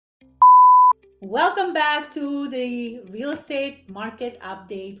Welcome back to the real estate market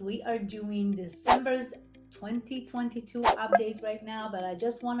update. We are doing December's 2022 update right now, but I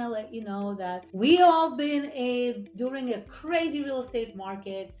just want to let you know that we all been during a crazy real estate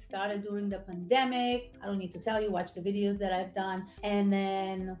market. Started during the pandemic. I don't need to tell you, watch the videos that I've done. And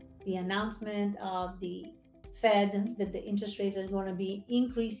then the announcement of the Fed that the interest rates are going to be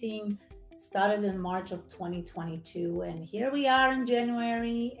increasing started in March of 2022. And here we are in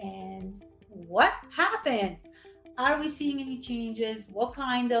January, and what happened? Are we seeing any changes? What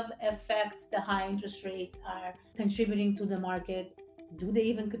kind of effects the high interest rates are contributing to the market? Do they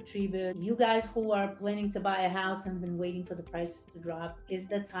even contribute? You guys who are planning to buy a house and been waiting for the prices to drop, is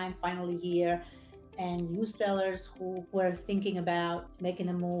the time finally here? And you sellers who were thinking about making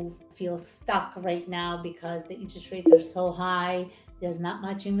a move feel stuck right now because the interest rates are so high. There's not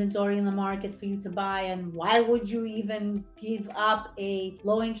much inventory in the market for you to buy. And why would you even give up a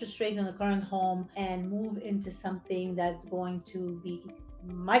low interest rate on a current home and move into something that's going to be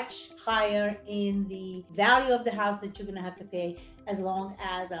much higher in the value of the house that you're going to have to pay, as long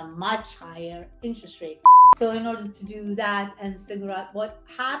as a much higher interest rate? So in order to do that and figure out what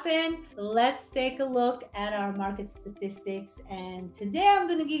happened, let's take a look at our market statistics. And today I'm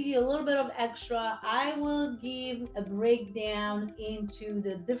going to give you a little bit of extra. I will give a breakdown into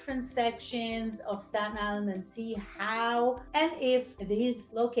the different sections of Staten Island and see how and if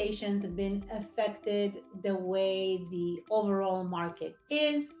these locations have been affected the way the overall market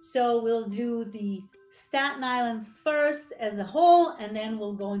is. So we'll do the Staten Island first as a whole, and then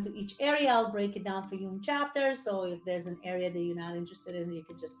we'll go into each area. I'll break it down for you in chapters. So if there's an area that you're not interested in, you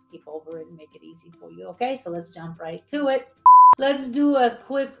can just skip over it and make it easy for you. Okay, so let's jump right to it. Let's do a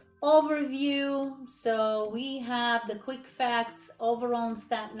quick overview. So we have the quick facts overall in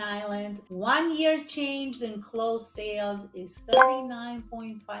Staten Island. 1 year change in closed sales is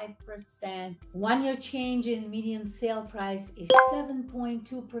 39.5%. 1 year change in median sale price is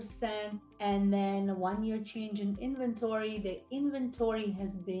 7.2%. And then 1 year change in inventory, the inventory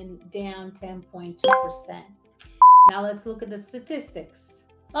has been down 10.2%. Now let's look at the statistics.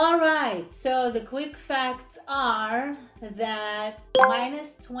 All right, so the quick facts are that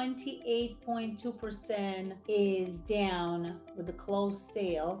minus 28.2% is down with the closed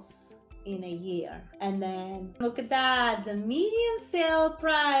sales in a year. And then look at that, the median sale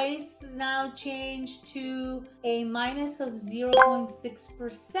price now changed to a minus of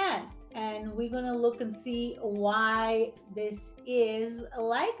 0.6%. And we're going to look and see why this is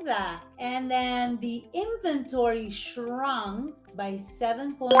like that. And then the inventory shrunk by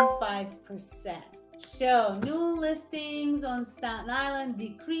 7.5%. So new listings on Staten Island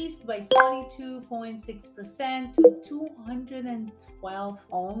decreased by 22.6% to 212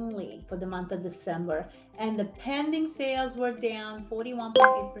 only for the month of December. And the pending sales were down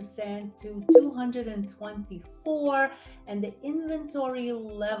 41.8% to 224. And the inventory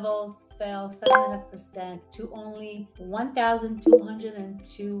levels fell 7.5% to only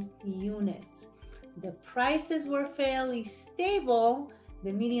 1,202 units. The prices were fairly stable.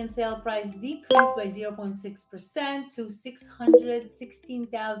 The median sale price decreased by 0.6% to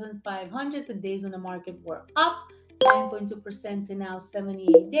 616,500. The days on the market were up 9.2% to now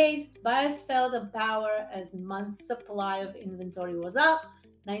 78 days. Buyers felt empowered as month's supply of inventory was up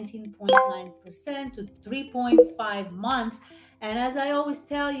 19.9% to 3.5 months. And as I always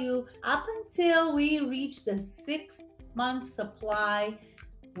tell you, up until we reach the 6-month supply,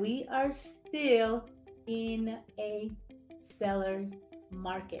 we are still in a seller's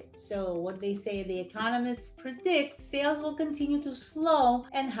market. So what they say, the economists predict sales will continue to slow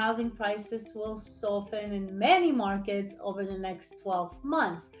and housing prices will soften in many markets over the next 12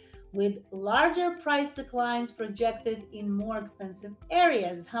 months, with larger price declines projected in more expensive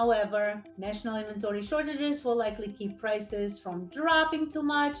areas. However, national inventory shortages will likely keep prices from dropping too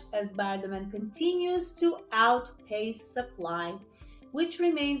much as buyer demand continues to outpace supply, which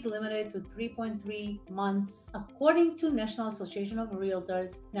remains limited to 3.3 months, according to National Association of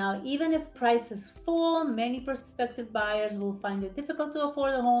Realtors. Now, even if prices fall, many prospective buyers will find it difficult to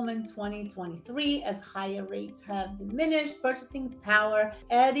afford a home in 2023 as higher rates have diminished purchasing power,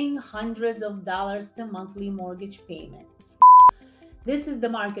 adding hundreds of dollars to monthly mortgage payments. This is the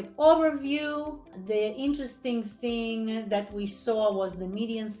market overview. The interesting thing that we saw was the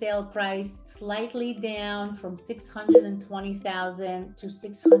median sale price slightly down from 620,000 to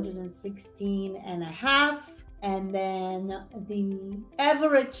 616.5. And then the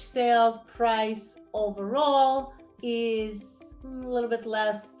average sales price overall is a little bit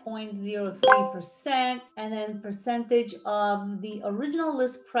less, 0.03%. And then percentage of the original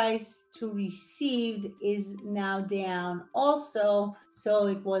list price to received is now down also. So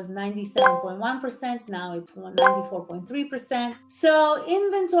it was 97.1%. Now it's 94.3%. So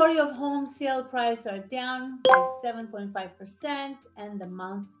inventory of home sale price are down by 7.5%. And the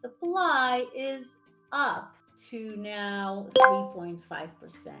month supply is up to now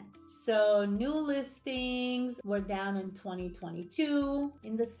 3.5%. So new listings were down in 2022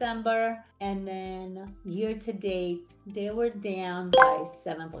 in December, and then year to date they were down by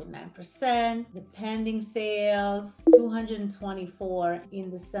 7.9%. The pending sales 224 in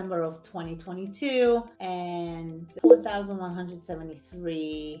December of 2022 and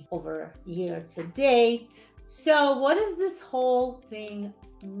 4,173 over year to date. So what does this whole thing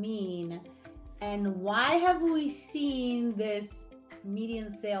mean? And why have we seen this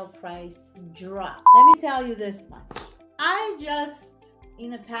median sale price drop? Let me tell you this much. I just, in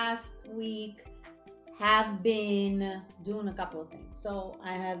the past week, have been doing a couple of things. So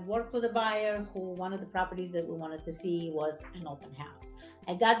I had worked with a buyer who one of the properties that we wanted to see was an open house.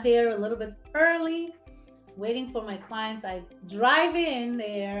 I got there a little bit early, waiting for my clients. I drive in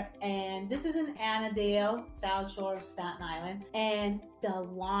there, and this is in Annandale, South Shore of Staten Island, and the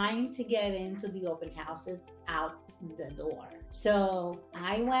line to get into the open house is out the door. So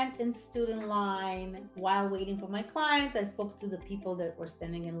I went and stood in line while waiting for my client. I spoke to the people that were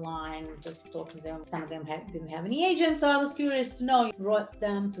standing in line, just talking to them. Some of them didn't have any agents, so I was curious to know, brought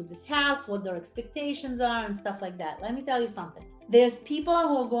them to this house, what their expectations are and stuff like that. Let me tell you something. There's people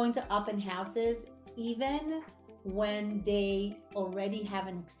who are going to open houses even when they already have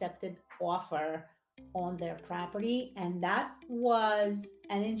an accepted offer on their property. And that was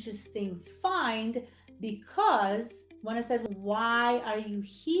an interesting find, because when I said, why are you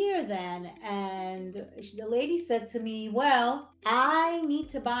here then? And the lady said to me, well, I need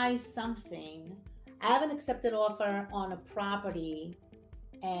to buy something. I have an accepted offer on a property,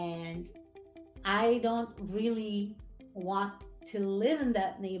 and I don't really want to live in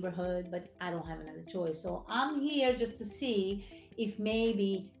that neighborhood, but I don't have another choice. So I'm here just to see if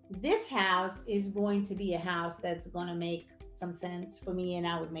maybe this house is going to be a house that's going to make some sense for me, and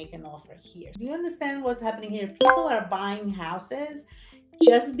I would make an offer here. Do you understand what's happening here? People are buying houses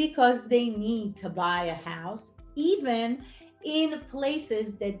just because they need to buy a house, even in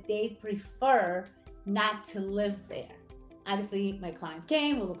places that they prefer not to live there. Obviously, my client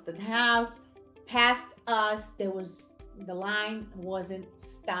came, we looked at the house, past us, the line wasn't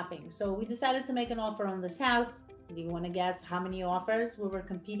stopping. So we decided to make an offer on this house. Do you want to guess how many offers we were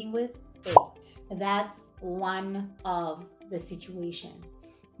competing with? 8. That's one of the situation.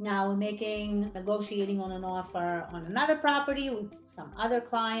 Now we're negotiating on an offer on another property with some other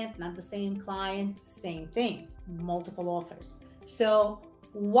client, not the same client, same thing, multiple offers. So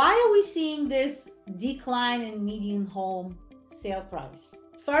why are we seeing this decline in median home sale price?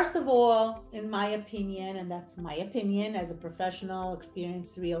 First of all, in my opinion, and that's my opinion as a professional,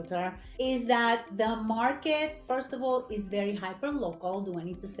 experienced realtor, is that the market, first of all, is very hyper-local. Do I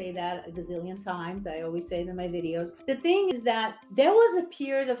need to say that a gazillion times? I always say it in my videos. The thing is that there was a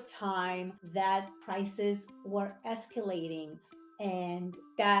period of time that prices were escalating, and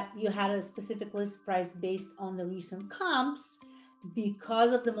that you had a specific list price based on the recent comps.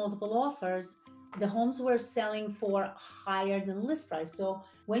 Because of the multiple offers, the homes were selling for higher than list price. So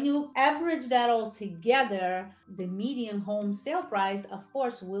when you average that all together, the median home sale price, of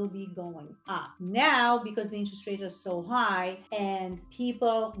course, will be going up. Now, because the interest rates are so high, and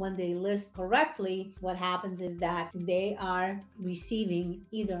people, when they list correctly, what happens is that they are receiving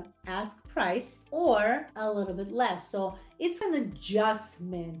either ask price or a little bit less. So it's an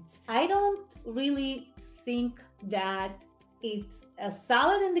adjustment. I don't really think that it's a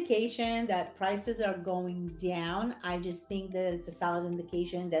solid indication that prices are going down. I just think that it's a solid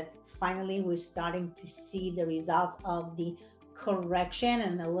indication that finally we're starting to see the results of the correction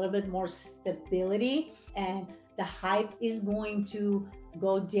and a little bit more stability, and the hype is going to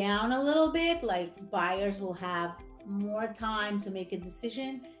go down a little bit. Like, buyers will have more time to make a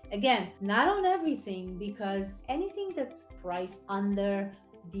decision. Again, not on everything, because anything that's priced under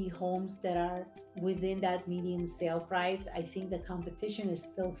the homes that are within that median sale price, I think the competition is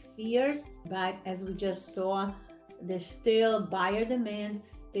still fierce. But as we just saw, there's still buyer demand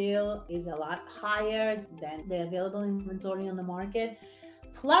still is a lot higher than the available inventory on the market.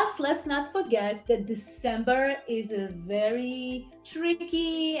 Plus, let's not forget that December is a very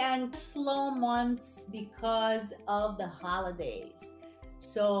tricky and slow month because of the holidays.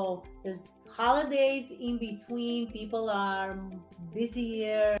 So there's holidays in between. People are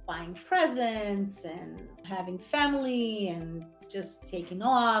busier buying presents and having family and just taking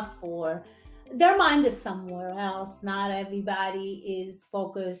off, or their mind is somewhere else. Not everybody is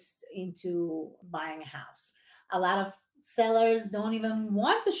focused into buying a house. A lot of sellers don't even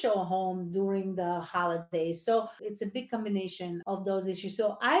want to show a home during the holidays. So it's a big combination of those issues.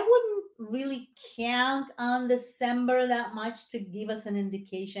 So I wouldn't really count on December that much to give us an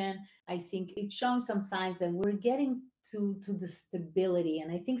indication. I think it's showing some signs that we're getting to the stability,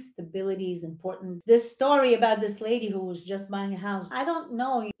 and I think stability is important. This story about this lady who was just buying a house, I don't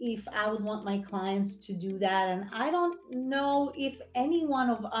know if I would want my clients to do that, and I don't know if any one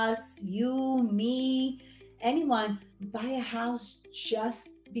of us, you, me, anyone, buy a house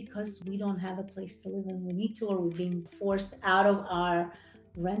just because we don't have a place to live and we need to, or we're being forced out of our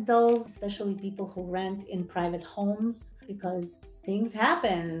rentals, especially people who rent in private homes, because things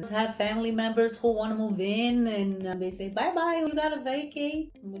happen. I have family members who want to move in and they say, bye-bye, we gotta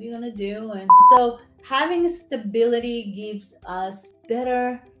vacate. What are you gonna do? And so having stability gives us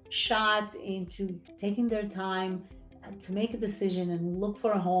better shot into taking their time to make a decision and look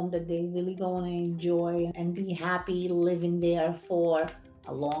for a home that they really going to enjoy and be happy living there for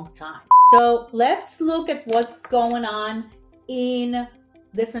a long time. So let's look at what's going on in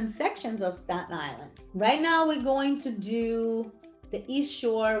different sections of Staten Island. Right now, we're going to do the East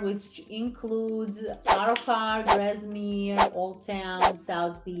Shore, which includes Auto Park, Grasmere, Old Town,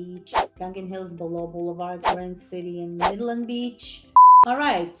 South Beach, Duncan Hills below Boulevard, Grand City, and Midland Beach. All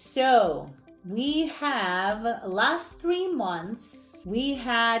right, so we have last 3 months, we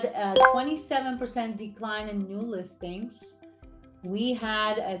had a 27% decline in new listings. We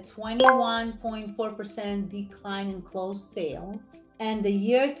had a 21.4% decline in closed sales. And the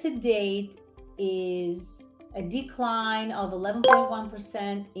year to date is a decline of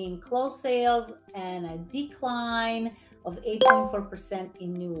 11.1% in closed sales and a decline of 8.4%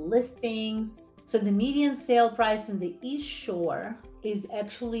 in new listings. So the median sale price in the East Shore is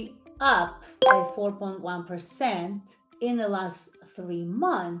actually up by 4.1% in the last 3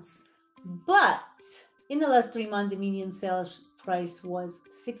 months. But in the last 3 months, the median sales price was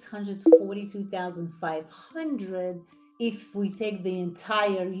 $642,500. If we take the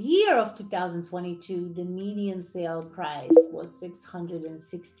entire year of 2022, the median sale price was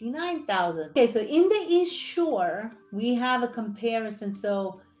 $669,000. Okay, so in the East Shore, we have a comparison.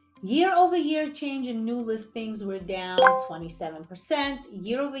 So year over year change in new listings, we're down 27%.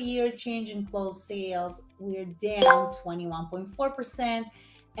 Year over year change in closed sales, we're down 21.4%.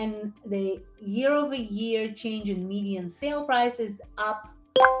 And the year over year change in median sale price is up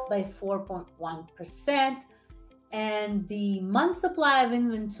by 4.1%. And the month supply of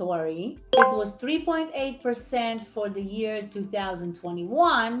inventory, it was 3.8% for the year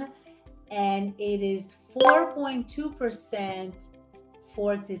 2021, and it is 4.2%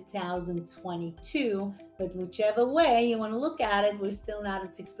 for 2022. But whichever way you want to look at it, we're still not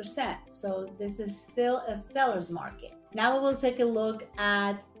at 6%. So this is still a seller's market. Now we will take a look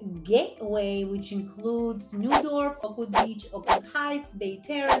at Gateway, which includes New Dorp, Oakwood Beach, Oakwood Heights, Bay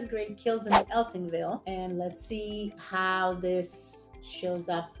Terrace, Great Kills, and Eltonville. And let's see how this shows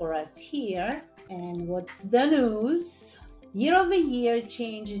up for us here. And what's the news? Year over year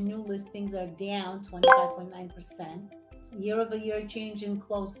change in new listings are down 25.9%. Year over year change in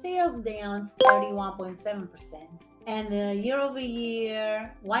closed sales down 31.7%. And the year over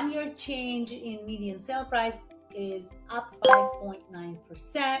year, 1 year change in median sale price is up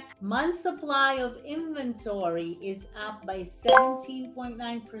 5.9%. Month supply of inventory is up by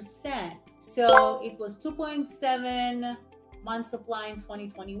 17.9%. So it was 2.7 month supply in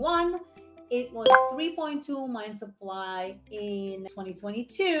 2021. It was 3.2 month supply in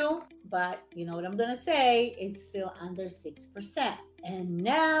 2022. But you know what I'm gonna say, it's still under 6%. And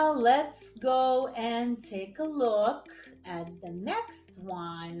now let's go and take a look at the next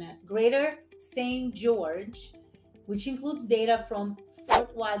one, Greater St. George, which includes data from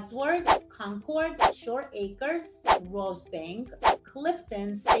Fort Wadsworth, Concord, Shore Acres, Rosebank,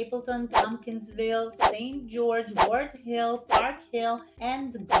 Clifton, Stapleton, Tompkinsville, St. George, Ward Hill, Park Hill,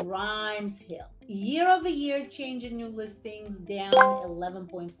 and Grimes Hill. Year over year change in new listings down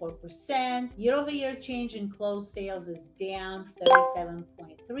 11.4%. Year over year change in closed sales is down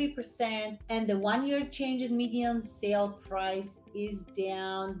 37.3%. And the 1 year change in median sale price is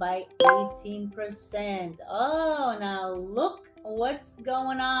down by 18%. Oh, now look what's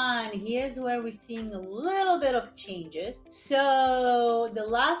going on. Here's where we're seeing a little bit of changes. So the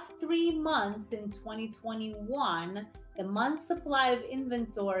last 3 months in 2021, the month supply of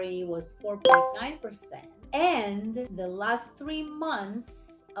inventory was 4.9%. and the last 3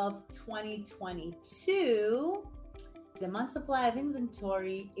 months of 2022, the month supply of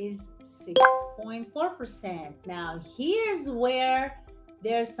inventory is 6.4%. Now, here's where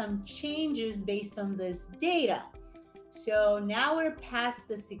there's some changes based on this data. So now we're past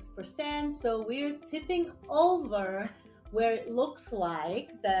the 6%, so we're tipping over where it looks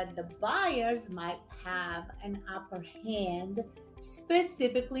like that the buyers might have an upper hand,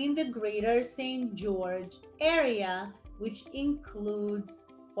 specifically in the greater St. George area, which includes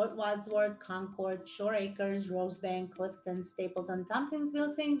Fort Wadsworth, Concord, Shore Acres, Rosebank, Clifton, Stapleton, Tompkinsville,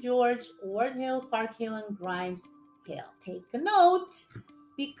 St. George, Ward Hill, Park Hill, and Grimes Hill. Take a note,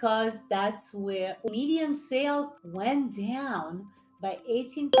 because that's where median sale went down by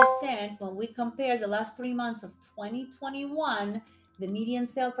 18%. When we compare the last 3 months of 2021, the median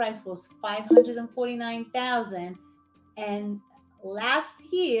sale price was $549,000, and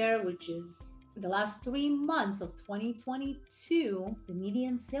last year, which is the last 3 months of 2022, the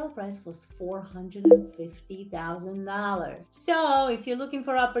median sale price was $450,000. So if you're looking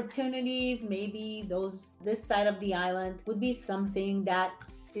for opportunities, maybe this side of the island would be something that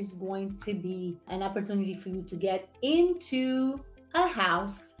is going to be an opportunity for you to get into a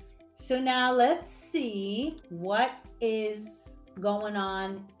house. So now let's see what is going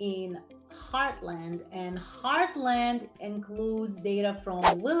on in Heartland, and Heartland includes data from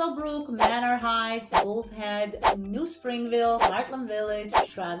Willowbrook, Manor Heights, Bull's Head, New Springville, Heartland Village,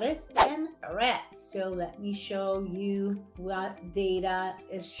 Travis, and Rhett. So let me show you what data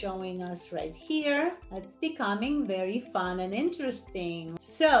is showing us right here. It's becoming very fun and interesting.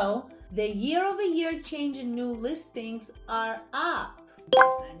 So the year-over-year change in new listings are up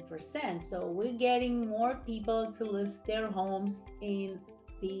 9%. So we're getting more people to list their homes in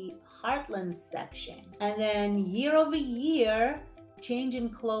the Heartland section. And then year over year, change in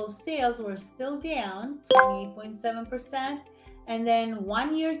closed sales were still down 28.7%. And then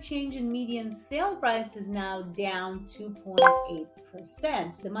 1 year change in median sale price is now down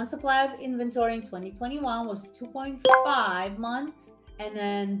 2.8%. The month supply of inventory in 2021 was 2.5 months. And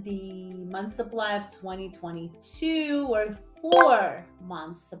then the month supply of 2022 were 4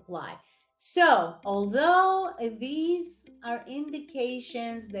 months supply. So, although these are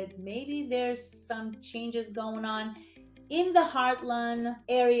indications that maybe there's some changes going on in the Heartland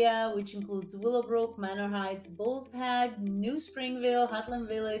area, which includes Willowbrook, Manor Heights, Bull's Head, New Springville, Heartland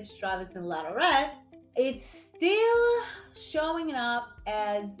Village, Travis, and Ladderette, it's still showing up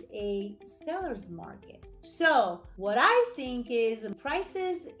as a seller's market. So what I think is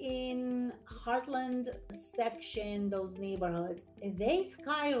prices in Heartland section, those neighborhoods, they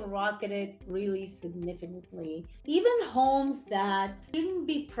skyrocketed really significantly. Even homes that shouldn't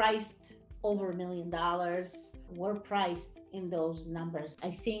be priced over $1 million were priced in those numbers. I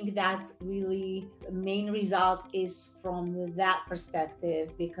think that's really the main result is from that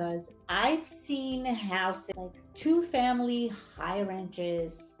perspective, because I've seen houses like 2-family high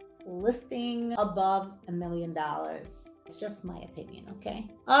ranches listing above $1 million. It's just my opinion, okay?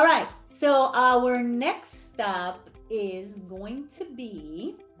 All right, so our next stop is going to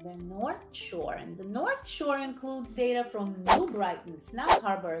be the North Shore, and the North Shore includes data from New Brighton, Snug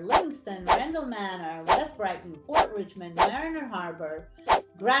Harbor, Livingston, Randall Manor, West Brighton, Port Richmond, Mariner Harbor,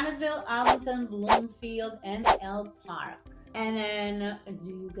 Graniteville, Arlington, Bloomfield, and Elk Park. And then, do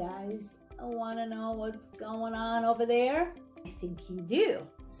you guys want to know what's going on over there? I think you do.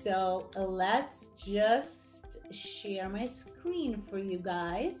 So let's just share my screen for you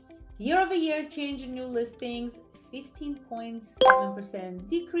guys. Year over year change in new listings, 15.7%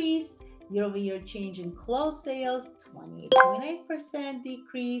 decrease. Year over year change in closed sales, 28.8%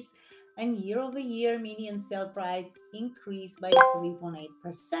 decrease. And year over year median sale price increased by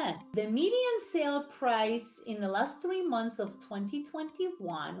 3.8%. The median sale price in the last 3 months of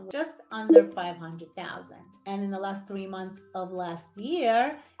 2021 was just under $500,000. And in the last 3 months of last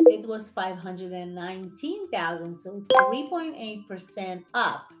year, it was $519,000, so 3.8%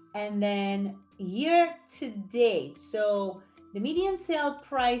 up. And then year to date, so the median sale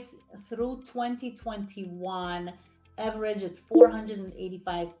price through 2021 average at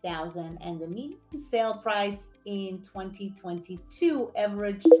 $485,000, and the median sale price in 2022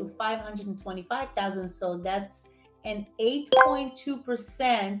 averaged to $525,000. So that's an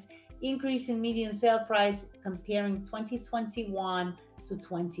 8.2% increase in median sale price comparing 2021 to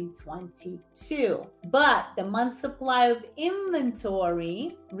 2022. But the month supply of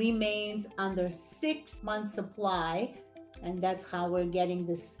inventory remains under 6 months supply, and that's how we're getting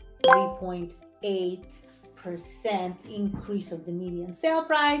this 3.8% increase of the median sale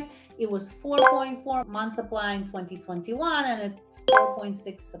price. It was 4.4 month supply in 2021, and it's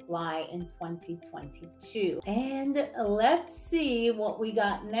 4.6 supply in 2022. And let's see what we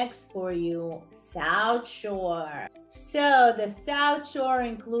got next for you. South Shore. So the South Shore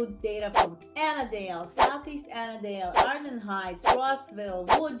includes data from Annandale, Southeast Annandale, Arden Heights, Rossville,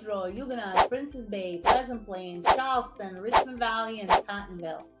 Woodrow, Huguenot, Princess Bay, Pleasant Plains, Charleston, Richmond Valley, and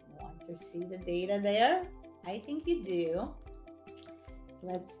Tottenville. Want to see the data there? I think you do.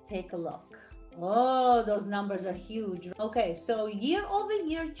 Let's take a look. Oh, those numbers are huge. Okay, so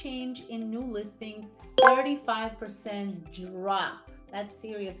year-over-year change in new listings, 35% drop. That's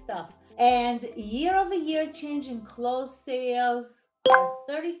serious stuff. And year-over-year change in closed sales are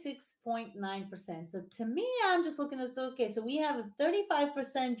 36.9%. So to me, I'm just looking at this, okay, so we have a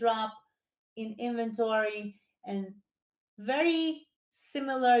 35% drop in inventory, and very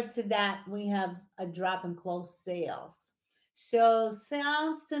similar to that, we have a drop in closed sales. So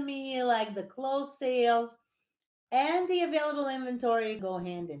sounds to me like the closed sales and the available inventory go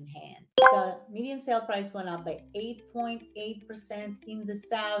hand in hand. The median sale price went up by 8.8% in the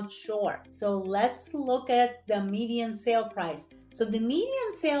South Shore. So let's look at the median sale price. So the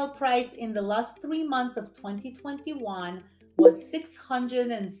median sale price in the last 3 months of 2021 was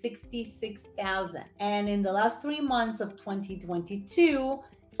 $666,000. And in the last 3 months of 2022,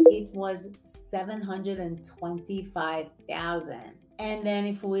 it was $725,000. And then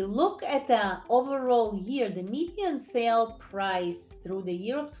if we look at the overall year, the median sale price through the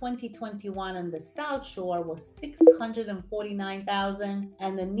year of 2021 on the South Shore was $649,000.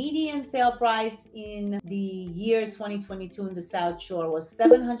 And the median sale price in the year 2022 in the South Shore was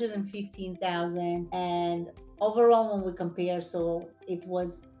 $715,000. And overall, when we compare, so it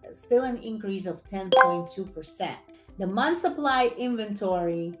was still an increase of 10.2%. The month supply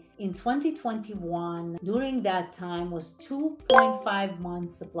inventory in 2021 during that time was 2.5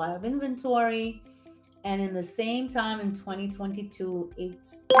 months supply of inventory, and in the same time in 2022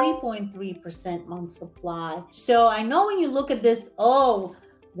 it's 3.3% month supply. So I know when you look at this, oh,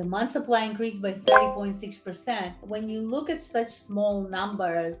 the month supply increased by 30.6%. When you look at such small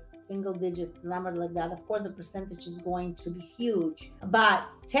numbers, single digit number like that, of course the percentage is going to be huge, but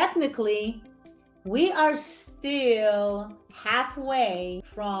technically we are still halfway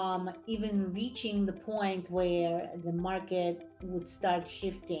from even reaching the point where the market would start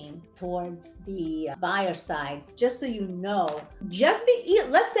shifting towards the buyer side. Just so you know,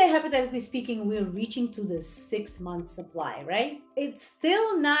 let's say hypothetically speaking, we're reaching to the 6 month supply, right? It's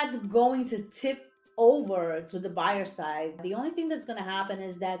still not going to tip over to the buyer side. The only thing that's going to happen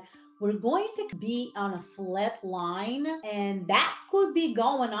is that we're going to be on a flat line, and that could be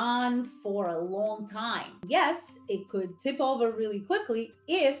going on for a long time. Yes, it could tip over really quickly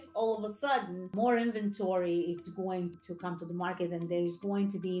if all of a sudden more inventory is going to come to the market, and there's going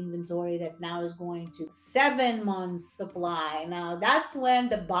to be inventory that now is going to 7 months supply. Now that's when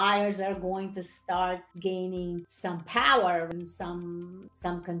the buyers are going to start gaining some power and some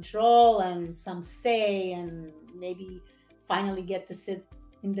control and some say, and maybe finally get to sit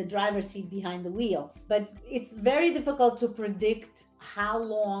in the driver's seat behind the wheel. But it's very difficult to predict how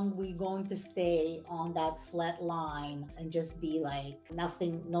long we're going to stay on that flat line and just be like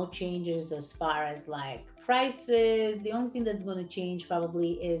nothing, no changes as far as like prices. The only thing that's going to change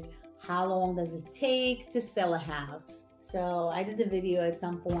probably is how long does it take to sell a house. So I did a video at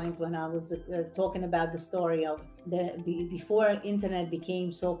some point when I was talking about the story of before internet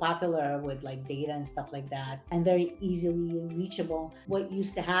became so popular with like data and stuff like that and very easily reachable. What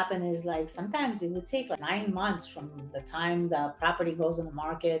used to happen is like sometimes it would take like 9 months from the time the property goes on the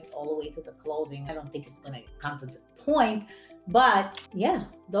market all the way to the closing. I don't think it's going to come to the point, but yeah,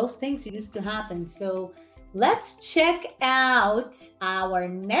 those things used to happen. So let's check out our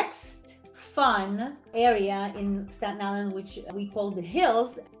next fun area in Staten Island, which we call the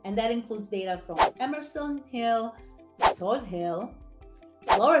Hills, and that includes data from Emerson Hill, Todd Hill,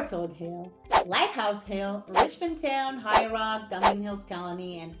 Lower Todd Hill, Lighthouse Hill, Richmond Town, High Rock, Duncan Hills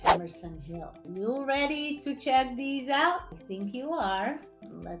Colony, and Emerson Hill. You ready to check these out? I think you are.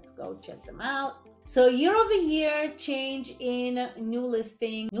 Let's go check them out. So year over year change in new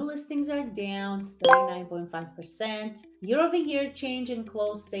listings. New listings are down 39.5%. Year over year change in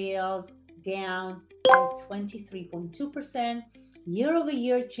closed sales down by 23.2%. Year over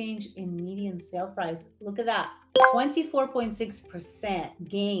year change in median sale price. Look at that. 24.6%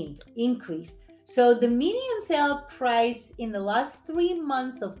 gained, increase. So the median sale price in the last 3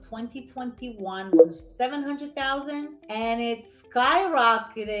 months of 2021 was $700,000, and it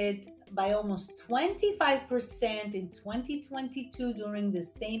skyrocketed by almost 25% in 2022 during the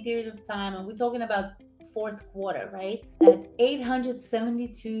same period of time. And we're talking about fourth quarter, right? At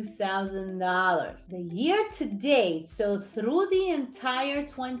 $872,000. The year to date, so through the entire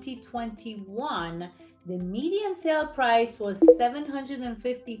 2021, the median sale price was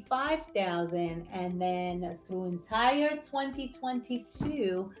 $755,000, and then through entire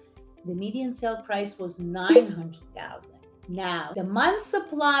 2022, the median sale price was $900,000. Now, the month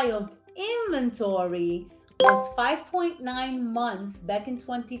supply of inventory was 5.9 months back in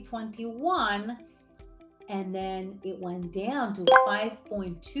 2021, and then it went down to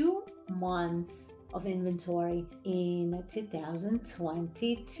 5.2 months of inventory in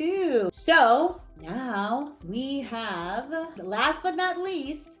 2022. So now we have, last but not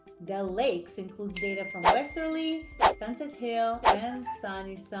least, the lakes. Includes data from Westerly, Sunset Hill, and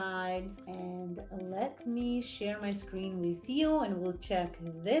Sunnyside. And let me share my screen with you and we'll check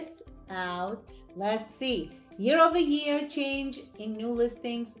this out. Let's see. Year over year change in new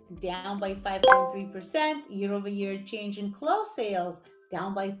listings down by 5.3%. Year over year change in closed sales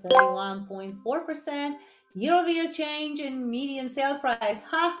down by 31.4%. Year over year change in median sale price,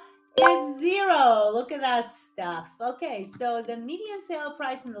 it's zero. Look at that stuff. Okay, so the median sale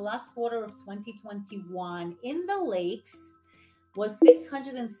price in the last quarter of 2021 in the lakes was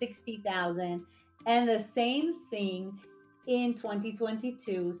 $660,000, and the same thing in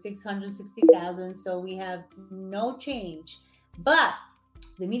 2022, $660,000. So we have no change. But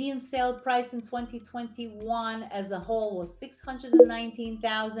the median sale price in 2021 as a whole was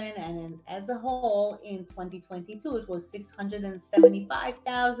 $619,000, and then as a whole in 2022 it was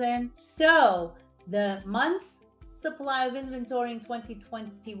 $675,000. So the month's supply of inventory in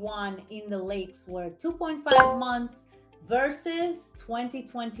 2021 in the lakes were 2.5 months versus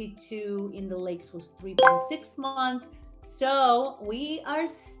 2022 in the lakes was 3.6 months. So we are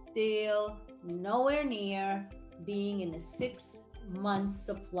still nowhere near being in a 6 months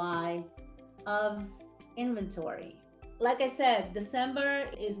supply of inventory. Like I said, December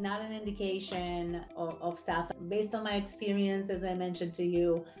is not an indication of stuff. Based on my experience, as I mentioned to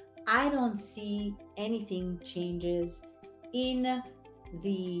you, I don't see anything changes in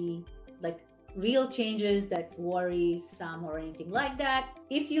the real changes that worry some or anything like that.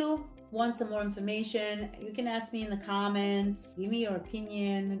 If you want some more information, you can ask me in the comments. Give me your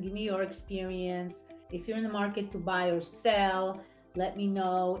opinion, give me your experience. If you're in the market to buy or sell, let me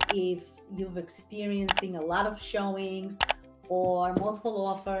know if you've experiencing a lot of showings or multiple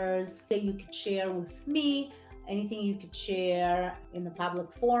offers that you could share with me. Anything you could share in the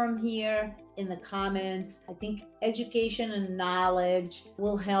public forum here, in the comments. I think education and knowledge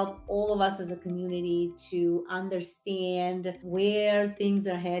will help all of us as a community to understand where things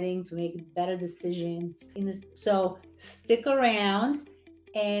are heading, to make better decisions in this. So stick around.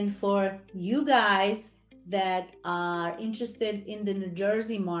 And for you guys that are interested in the New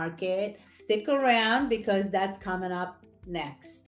Jersey market, stick around because that's coming up next.